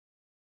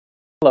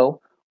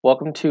Hello,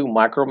 welcome to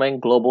MicroMain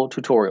Global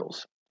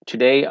Tutorials.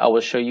 Today I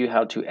will show you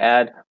how to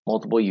add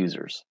multiple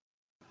users.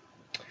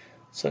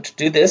 So to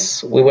do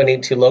this, we will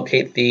need to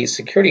locate the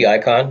security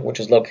icon, which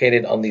is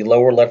located on the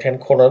lower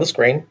left-hand corner of the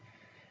screen.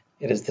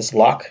 It is this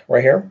lock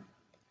right here.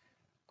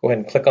 Go ahead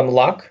and click on the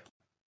lock.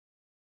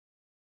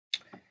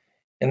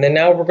 And then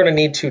now we're going to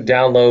need to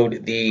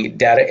download the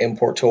data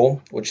import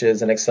tool, which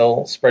is an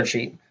Excel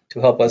spreadsheet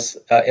to help us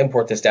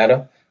import this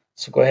data.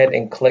 So go ahead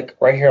and click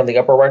right here on the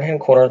upper right-hand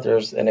corner.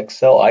 There's an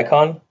Excel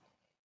icon.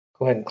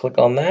 Go ahead and click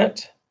on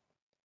that.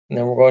 And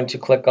then we're going to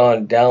click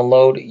on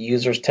Download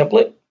Users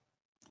Template.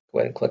 Go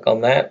ahead and click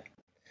on that.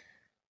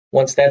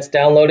 Once that's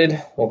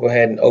downloaded, we'll go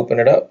ahead and open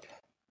it up.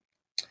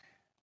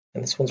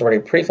 And this one's already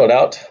pre-filled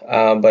out,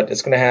 but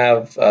it's going to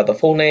have the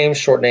full name,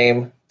 short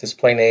name,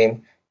 display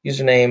name,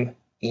 username,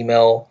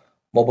 email,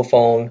 mobile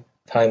phone,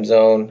 time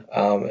zone,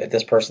 if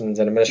this person's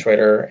an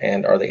administrator,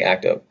 and are they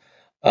active.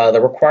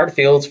 The required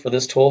fields for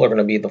this tool are going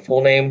to be the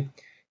full name,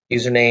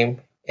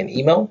 username, and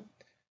email.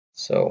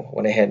 So I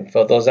went ahead and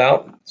filled those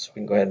out. So we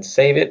can go ahead and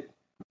save it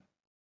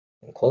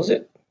and close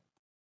it.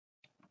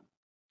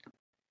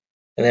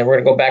 And then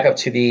we're going to go back up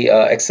to the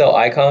Excel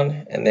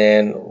icon, and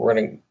then we're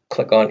going to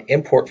click on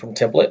Import from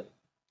Template.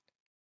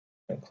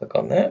 And click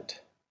on that.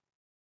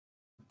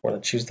 We're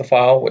going to choose the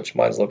file, which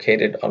mine's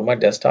located on my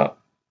desktop.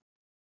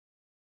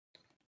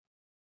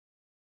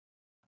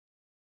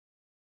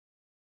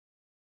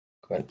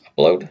 Go ahead and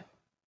upload.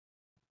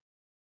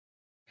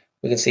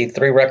 We can see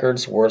 3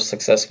 records were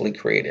successfully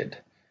created.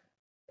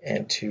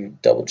 And to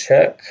double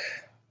check,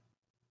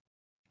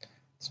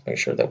 let's make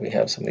sure that we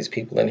have some of these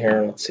people in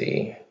here. Let's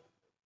see.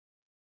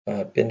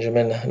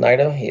 Benjamin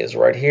Nida, he is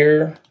right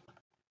here.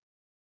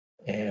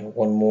 And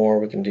one more,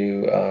 we can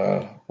do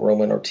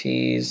Roman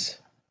Ortiz,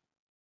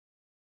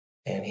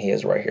 and he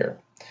is right here.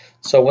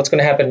 So what's going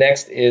to happen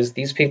next is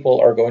these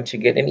people are going to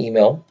get an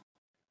email,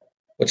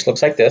 which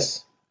looks like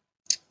this,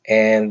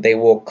 and they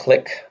will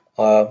click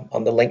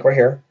on the link right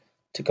here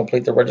to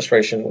complete the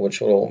registration, which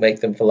will make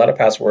them fill out a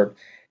password,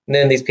 and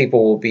then these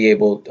people will be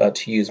able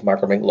to use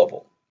MicroMain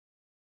Global.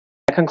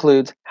 That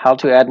concludes how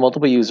to add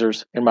multiple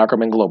users in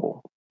MicroMain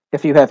Global.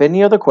 If you have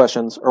any other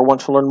questions or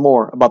want to learn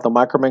more about the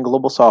MicroMain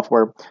Global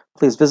software,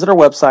 please visit our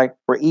website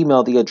or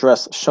email the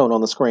address shown on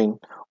the screen,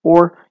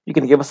 or you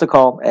can give us a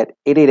call at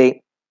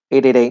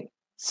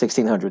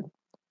 888-888-1600.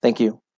 Thank you.